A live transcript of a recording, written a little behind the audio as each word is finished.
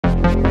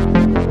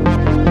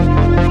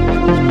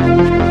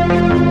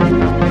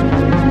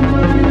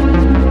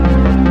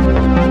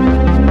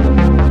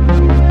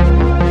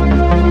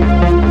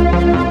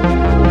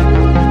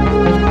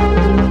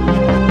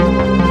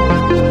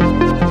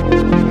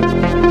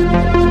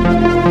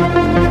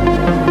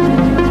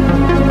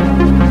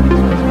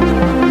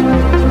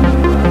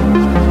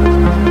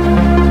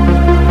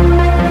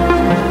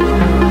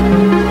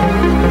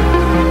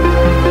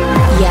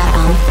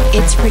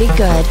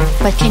good,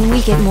 but can we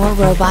get more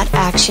robot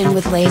action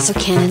with laser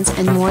cannons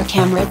and more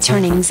camera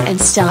turnings and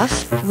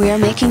stuff? We're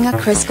making a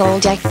Kris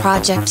Goldek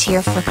project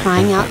here for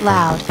crying out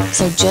loud,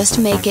 so just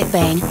make it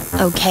bang,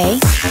 okay?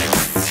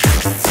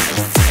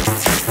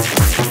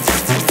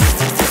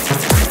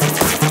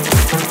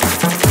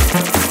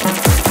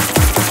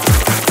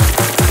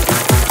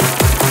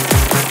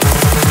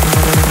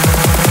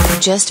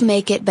 Just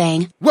make it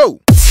bang. Whoa!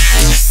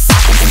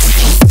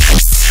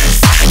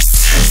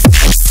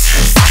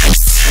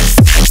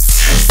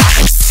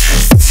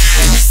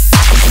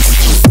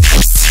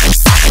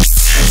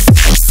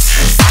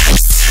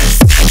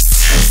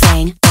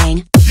 Bang,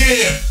 bang.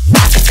 Yeah!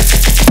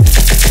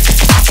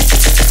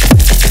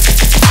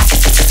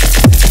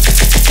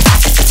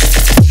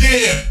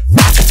 Yeah!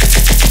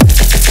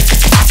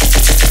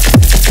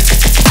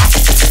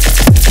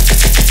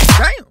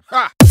 Damn!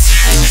 Ha!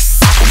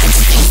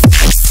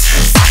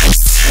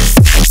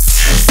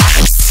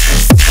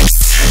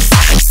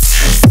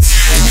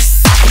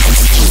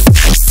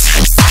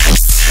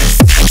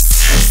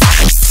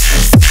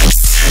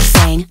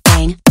 Bang,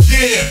 bang.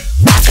 Yeah!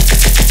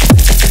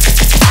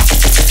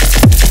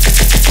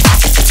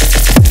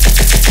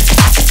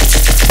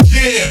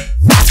 Yeah!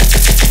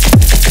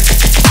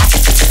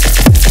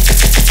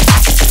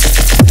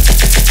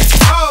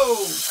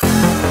 Oh!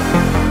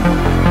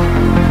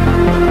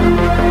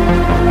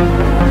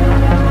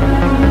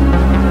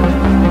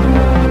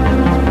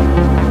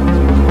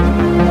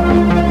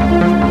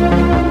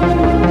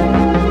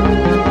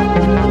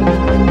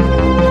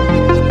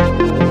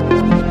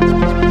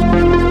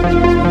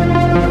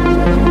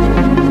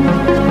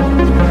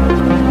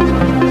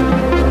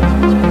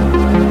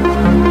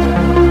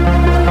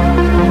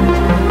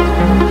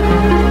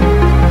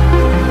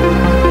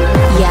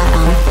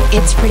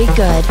 It's pretty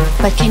good,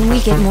 but can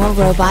we get more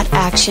robot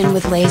action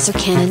with laser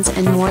cannons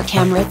and more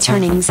camera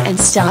turnings and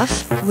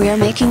stuff? We're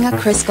making a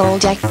Kris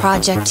Goldek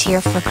project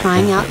here for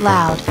crying out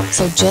loud,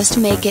 so just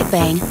make it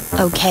bang,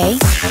 okay?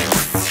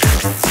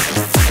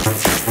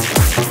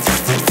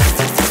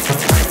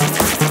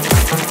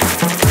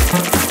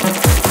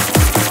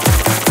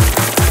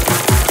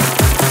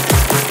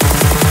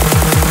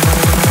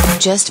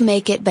 Just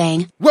make it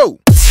bang. Whoa!